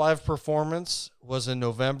final live performance was in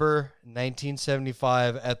November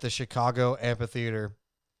 1975 at the Chicago Amphitheater,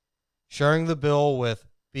 sharing the bill with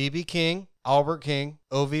B.B. King, Albert King,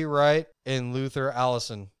 O.V. Wright, and Luther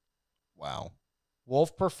Allison. Wow.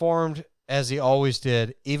 Wolf performed as he always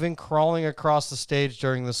did, even crawling across the stage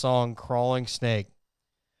during the song Crawling Snake.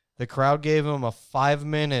 The crowd gave him a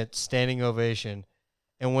 5-minute standing ovation,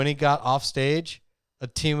 and when he got off stage, a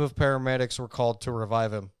team of paramedics were called to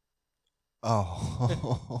revive him.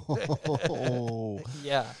 Oh.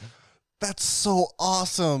 Yeah. That's so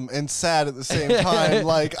awesome and sad at the same time.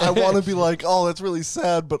 Like, I want to be like, oh, that's really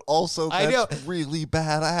sad, but also that's really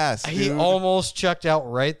badass, dude. He almost checked out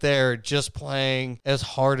right there just playing as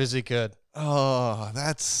hard as he could. Oh,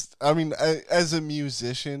 I mean, as a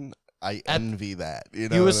musician, I envy that. You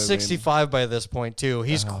know, he was 65 by this point, too.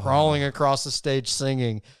 He's crawling across the stage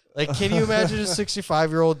singing. Like, can you imagine a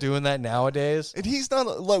 65-year-old doing that nowadays? And he's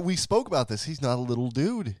not, like, we spoke about this, he's not a little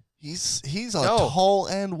dude. He's a tall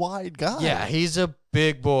and wide guy. Yeah, he's a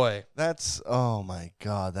big boy. Oh my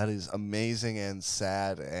God, that is amazing and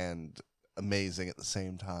sad and amazing at the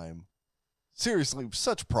same time. Seriously,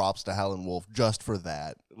 such props to Howlin' Wolf just for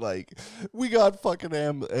that. Like, we got fucking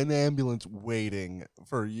an ambulance waiting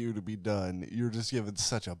for you to be done. You're just giving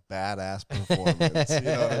such a badass performance. You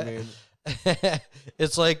know what I mean?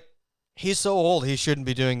 It's like, he's so old, he shouldn't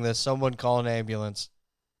be doing this. Someone call an ambulance.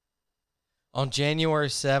 On January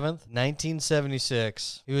 7th,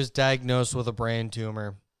 1976, he was diagnosed with a brain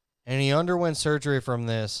tumor, and he underwent surgery from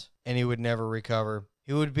this, and he would never recover.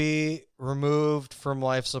 He would be removed from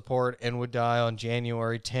life support and would die on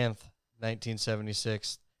January 10th,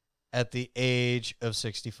 1976, at the age of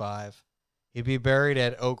 65. He'd be buried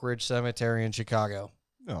at Oak Ridge Cemetery in Chicago.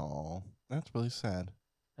 No, that's really sad.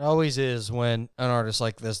 It always is when an artist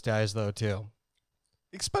like this dies, though, too.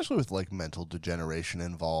 Especially with like mental degeneration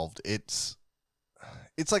involved. It's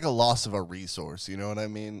like a loss of a resource, you know what I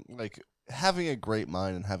mean? Like having a great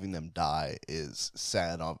mind and having them die is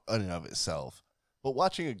sad in and of itself. But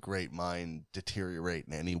watching a great mind deteriorate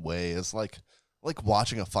in any way is like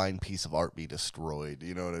watching a fine piece of art be destroyed,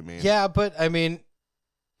 you know what I mean? Yeah, but I mean,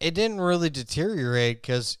 it didn't really deteriorate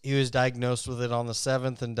because he was diagnosed with it on the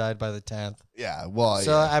 7th and died by the 10th. Yeah, well,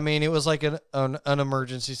 So, yeah. I mean, it was like an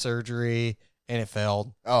emergency surgery, and it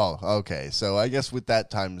failed. Oh, okay. So I guess with that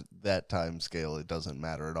time scale, it doesn't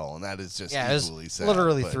matter at all, and that is just equally sad.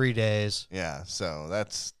 Literally but 3 days. Yeah, so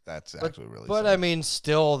that's actually really. But sad. I mean,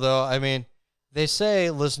 still though, I mean, they say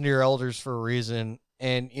listen to your elders for a reason,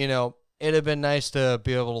 and it'd have been nice to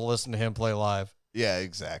be able to listen to him play live, yeah,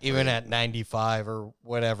 exactly. even at 95 or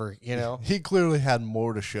whatever. He clearly had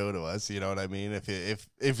more to show to us. You know what I mean? If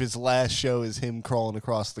his last show is him crawling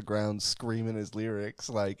across the ground screaming his lyrics,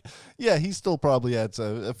 like, yeah, he still probably had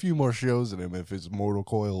a few more shows in him if his mortal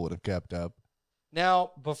coil would have kept up.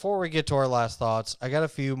 Now, before we get to our last thoughts, I got a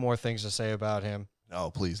few more things to say about him. Oh,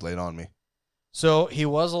 please lay it on me. So he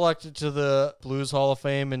was elected to the Blues Hall of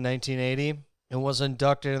Fame in 1980 and was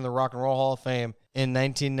inducted in the Rock and Roll Hall of Fame in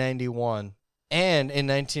 1991. And in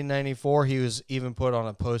 1994, he was even put on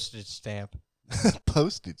a postage stamp.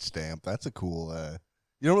 Postage stamp. That's a cool.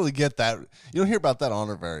 You don't really get that. You don't hear about that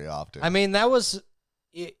honor very often. I mean, that was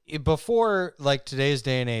before like today's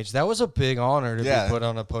day and age. That was a big honor to be put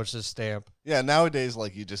on a postage stamp. Yeah, nowadays,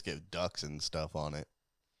 like you just get ducks and stuff on it.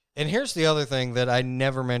 And here's the other thing that I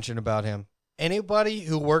never mentioned about him. Anybody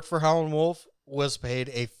who worked for Howlin' Wolf was paid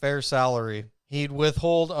a fair salary. He'd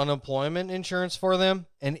withhold unemployment insurance for them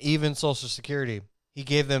and even Social Security. He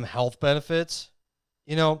gave them health benefits.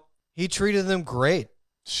 He treated them great.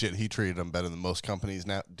 Shit, he treated them better than most companies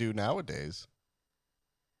do nowadays.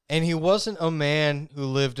 And he wasn't a man who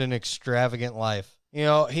lived an extravagant life. He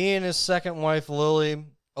and his second wife, Lily,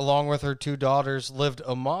 along with her 2 daughters, lived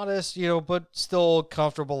a modest, but still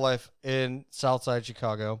comfortable life in Southside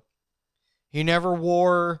Chicago. He never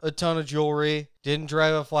wore a ton of jewelry, didn't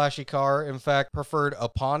drive a flashy car, in fact, preferred a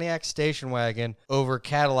Pontiac station wagon over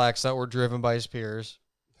Cadillacs that were driven by his peers.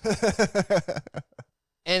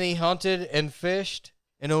 And he hunted and fished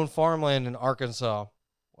and owned farmland in Arkansas.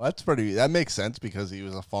 Well, that makes sense because he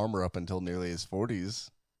was a farmer up until nearly his 40s.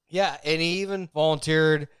 Yeah, and he even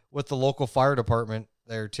volunteered with the local fire department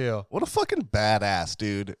there too. What a fucking badass,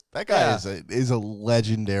 dude. That guy is a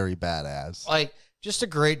legendary badass. Like, just a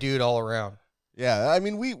great dude all around. Yeah, I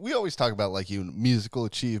mean, we always talk about like musical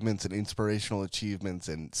achievements and inspirational achievements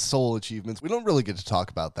and soul achievements. We don't really get to talk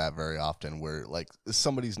about that very often. Where like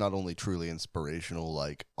somebody's not only truly inspirational,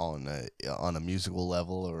 like on a musical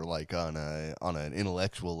level or like on an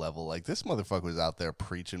intellectual level. Like this motherfucker was out there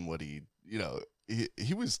preaching what he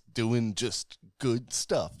was doing just good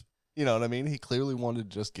stuff. You know what I mean? He clearly wanted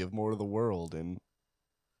to just give more to the world. And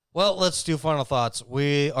well, let's do final thoughts.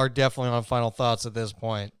 We are definitely on final thoughts at this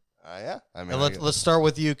point. Yeah. I mean, let's start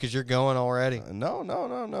with you because you're going already. No.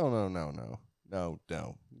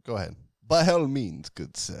 Go ahead. By all means,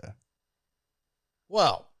 good sir.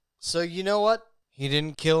 Well, so you know what? He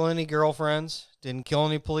didn't kill any girlfriends. Didn't kill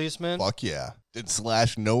any policemen. Fuck yeah. Didn't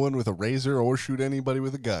slash no one with a razor or shoot anybody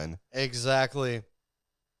with a gun. Exactly.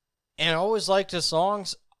 And I always liked his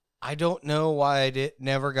songs. I don't know why I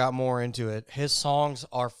never got more into it. His songs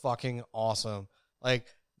are fucking awesome. Like,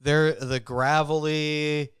 they're the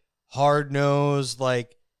gravelly, hard-nosed,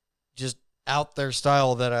 like, just out there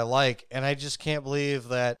style that I like. And I just can't believe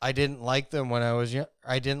that I didn't like them when I was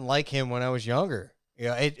I didn't like him when I was younger.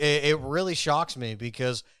 It really shocks me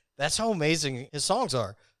because that's how amazing his songs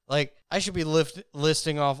are. Like, I should be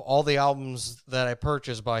listing off all the albums that I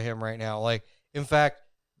purchased by him right now. Like, in fact,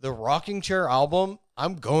 the Rocking Chair album,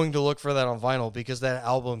 I'm going to look for that on vinyl because that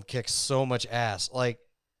album kicks so much ass. Like,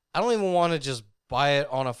 I don't even want to just buy it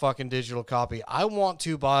on a fucking digital copy. I want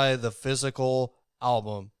to buy the physical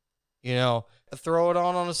album. Throw it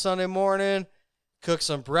on a Sunday morning, cook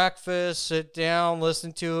some breakfast, sit down,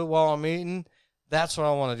 listen to it while I'm eating. That's what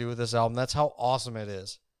I want to do with this album. That's how awesome it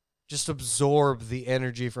is. Just absorb the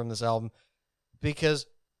energy from this album because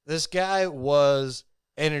this guy was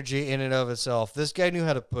energy in and of itself. This guy knew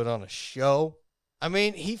how to put on a show. I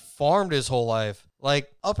mean, he farmed his whole life.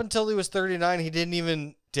 Like, up until he was 39, he didn't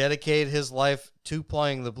even dedicate his life to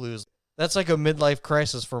playing the blues. That's like a midlife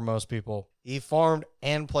crisis for most people. He farmed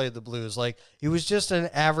and played the blues. Like, he was just an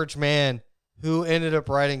average man who ended up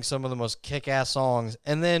writing some of the most kick-ass songs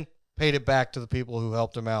and then paid it back to the people who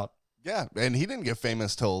helped him out. Yeah, and he didn't get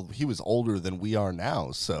famous till he was older than we are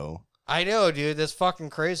now, so. I know, dude. That's fucking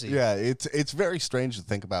crazy. Yeah, it's very strange to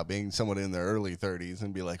think about being someone in their early 30s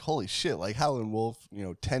and be like, holy shit, like Howlin' Wolf,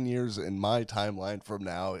 10 years in my timeline from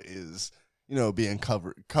now is, being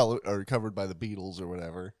covered by the Beatles or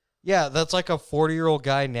whatever. Yeah, that's like a 40-year-old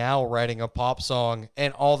guy now writing a pop song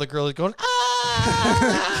and all the girls going,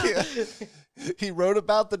 ah! Yeah. He wrote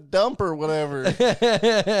about the dump or whatever.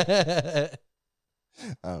 I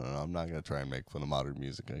don't know. I'm not going to try and make fun of modern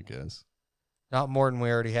music, I guess. Not more than we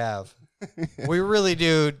already have. We really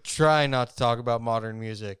do try not to talk about modern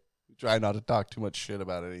music. Try not to talk too much shit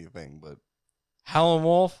about anything, but Howlin'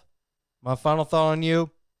 Wolf, my final thought on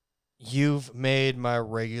you, you've made my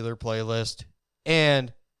regular playlist,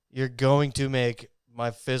 and you're going to make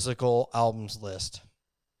my physical albums list.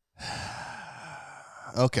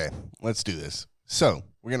 Okay, let's do this. So,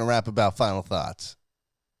 we're going to rap about final thoughts.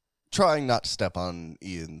 Trying not to step on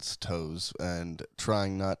Ian's toes and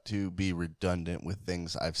trying not to be redundant with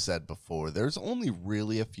things I've said before. There's only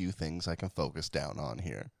really a few things I can focus down on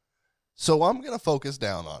here. So I'm going to focus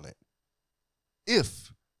down on it.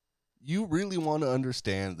 If you really want to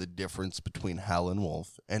understand the difference between Howlin'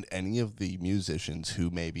 Wolf and any of the musicians who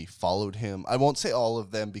maybe followed him, I won't say all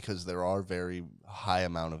of them because there are very high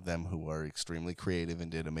amount of them who are extremely creative and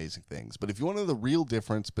did amazing things. But if you want to know the real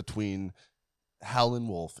difference between Howlin'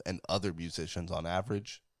 Wolf and other musicians on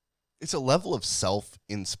average, it's a level of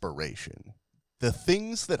self-inspiration. The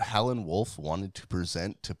things that Howlin' Wolf wanted to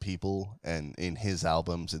present to people and in his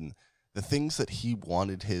albums, and the things that he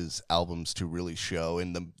wanted his albums to really show,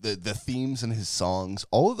 and the themes in his songs,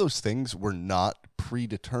 all of those things were not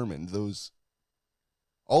predetermined.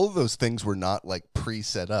 All of those things were not like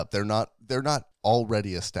pre-set up. They're not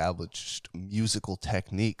already established musical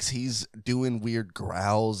techniques. He's doing weird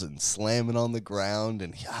growls and slamming on the ground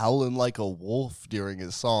and howling like a wolf during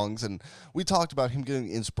his songs. And we talked about him getting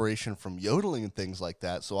inspiration from yodeling and things like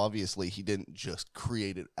that. So obviously he didn't just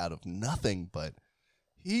create it out of nothing, but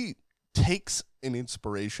he takes an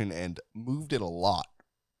inspiration and moved it a lot.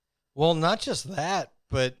 Well, not just that,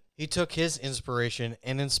 but he took his inspiration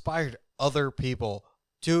and inspired other people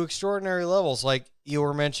to extraordinary levels. Like you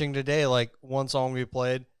were mentioning today, like one song we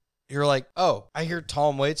played, you're like, oh, I hear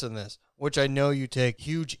Tom Waits in this, which I know you take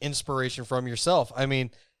huge inspiration from yourself. I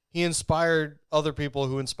mean, he inspired other people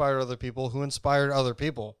who inspired other people who inspired other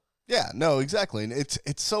people. Yeah, no, exactly. And it's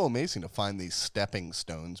so amazing to find these stepping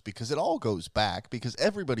stones because it all goes back because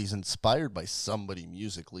everybody's inspired by somebody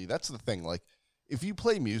musically. That's the thing. Like if you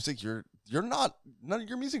play music, your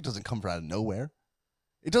music doesn't come from out of nowhere.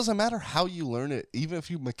 It doesn't matter how you learn it. Even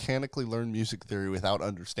if you mechanically learn music theory without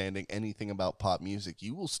understanding anything about pop music,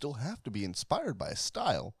 you will still have to be inspired by a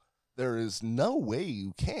style. There is no way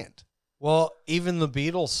you can't. Well, even the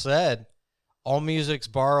Beatles said all music's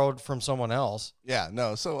borrowed from someone else. Yeah,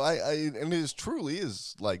 no. So and it truly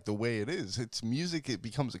is like the way it is. It's music. It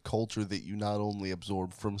becomes a culture that you not only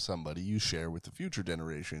absorb from somebody, you share with the future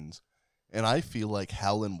generations. And I feel like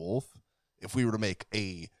Howlin' Wolf, if we were to make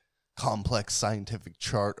a complex scientific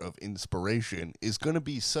chart of inspiration, is going to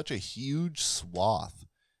be such a huge swath.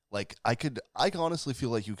 Like I honestly feel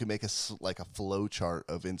like you could make a flow chart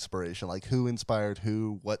of inspiration, like who inspired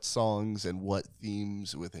who, what songs and what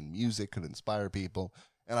themes within music could inspire people.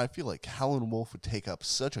 And I feel like Howlin' Wolf would take up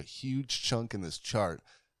such a huge chunk in this chart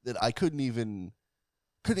that I couldn't even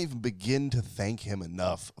begin to thank him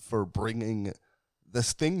enough for bringing the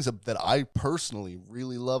things that I personally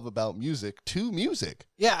really love about music to music.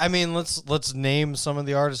 Yeah, I mean, let's name some of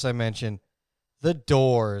the artists I mentioned. The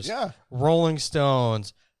Doors, Yeah. Rolling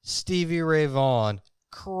Stones, Stevie Ray Vaughan,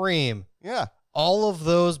 Cream. Yeah. All of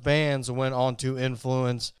those bands went on to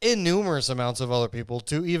influence innumerous amounts of other people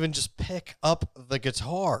to even just pick up the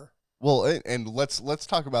guitar. Well, and let's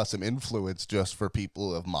talk about some influence just for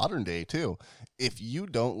people of modern day too. If you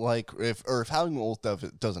don't like if Howlin' Wolf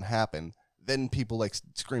doesn't happen, then people like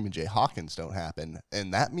Screamin' Jay Hawkins don't happen.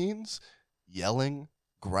 And that means yelling,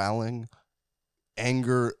 growling,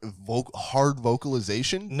 anger, hard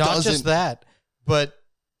vocalization. Not just that, but,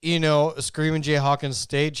 Screamin' Jay Hawkins'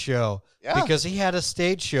 stage show. Yeah. Because he had a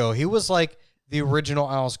stage show. He was like the original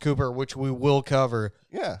Alice Cooper, which we will cover.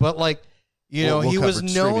 Yeah. But like, he was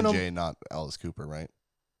known. Screamin' Jay, not Alice Cooper, right?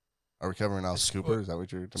 Are we covering Alice Cooper? Is that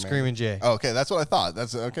what you're demanding? Screamin' Jay. Oh, okay, that's what I thought.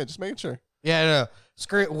 That's okay. Just making sure. Yeah,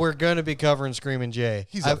 no. We're going to be covering Screamin' Jay.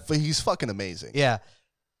 He's fucking amazing. Yeah.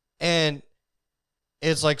 And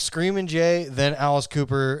it's like Screamin' Jay, then Alice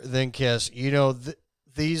Cooper, then Kiss.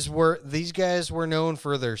 These guys were known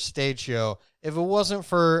for their stage show. If it wasn't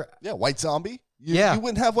for White Zombie. You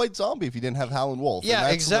wouldn't have White Zombie if you didn't have Howlin' Wolf. Yeah,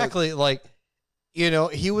 exactly. Like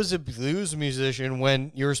he was a blues musician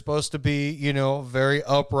when you're supposed to be, very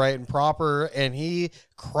upright and proper. And he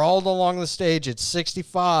crawled along the stage at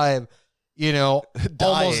 65,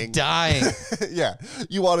 almost dying. Yeah.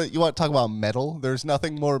 You want to talk about metal? There's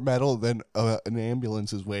nothing more metal than an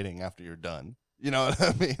ambulance is waiting after you're done. You know what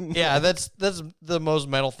I mean? Yeah, that's the most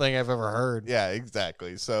metal thing I've ever heard. Yeah,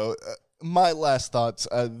 exactly. So my last thoughts,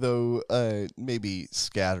 though maybe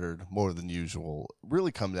scattered more than usual,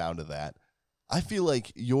 really come down to that. I feel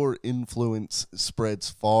like your influence spreads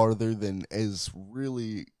farther than is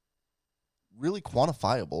really, really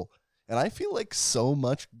quantifiable. And I feel like so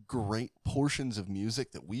much great portions of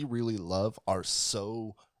music that we really love are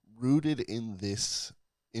so rooted in this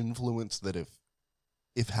influence that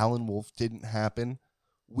if Howlin' Wolf didn't happen,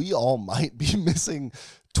 we all might be missing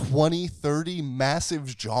 20, 30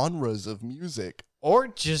 massive genres of music. Or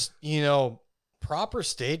just, proper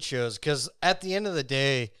stage shows. Because at the end of the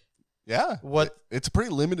day, yeah, it's a pretty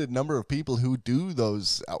limited number of people who do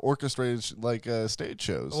those orchestrated stage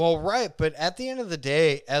shows. Well, right. But at the end of the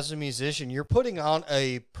day, as a musician, you're putting on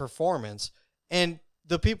a performance. And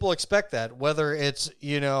the people expect that, whether it's,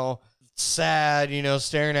 sad,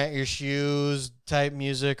 staring at your shoes type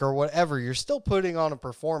music or whatever, you're still putting on a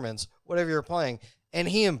performance, whatever you're playing. And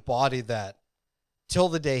he embodied that till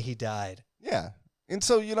the day he died. Yeah. And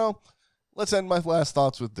so, let's end my last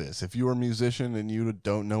thoughts with this. If you're a musician and you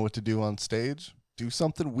don't know what to do on stage, do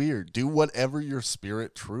something weird. Do whatever your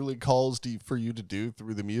spirit truly calls for you to do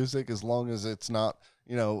through the music, as long as it's not,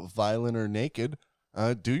 violent or naked.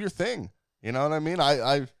 Do your thing. You know what I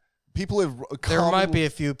mean? People have... There might be a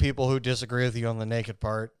few people who disagree with you on the naked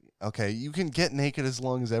part. Okay, you can get naked as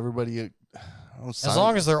long as everybody... as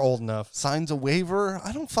long as they're old enough. Signs a waiver?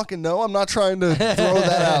 I don't fucking know. I'm not trying to throw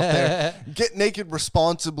that out there. Get naked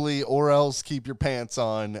responsibly or else keep your pants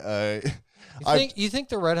on. You think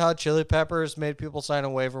the Red Hot Chili Peppers made people sign a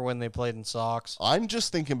waiver when they played in socks? I'm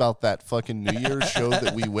just thinking about that fucking New Year's show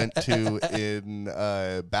that we went to in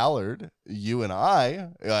Ballard, you and I.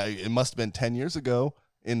 It must have been 10 years ago.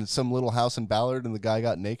 In some little house in Ballard, and the guy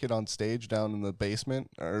got naked on stage down in the basement,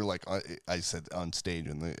 or I said on stage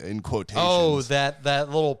in quotations. Oh, that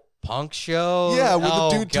little punk show. Yeah, where the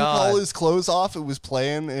dude took all his clothes off and was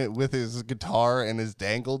playing with his guitar and his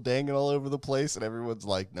dangling all over the place, and everyone's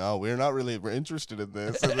like, "No, we're not really interested in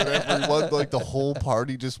this." And then everyone, the whole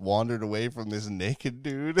party, just wandered away from this naked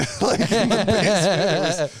dude, in the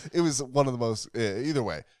basement. It was one of the most. Either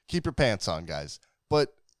way, keep your pants on, guys.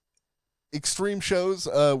 But extreme shows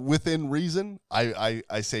within reason,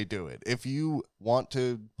 I say do it. If you want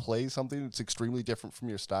to play something that's extremely different from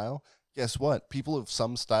your style, guess what? People of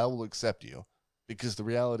some style will accept you, because the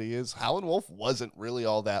reality is Howlin' Wolf wasn't really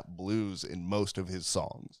all that blues in most of his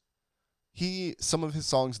songs. Some of his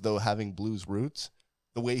songs, though, having blues roots,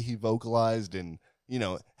 the way he vocalized and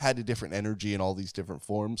had a different energy in all these different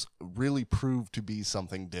forms, really proved to be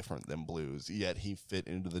something different than blues, yet he fit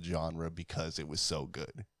into the genre because it was so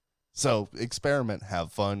good. So experiment,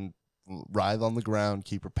 have fun, writhe on the ground,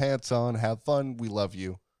 keep your pants on, have fun. We love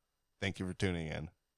you. Thank you for tuning in.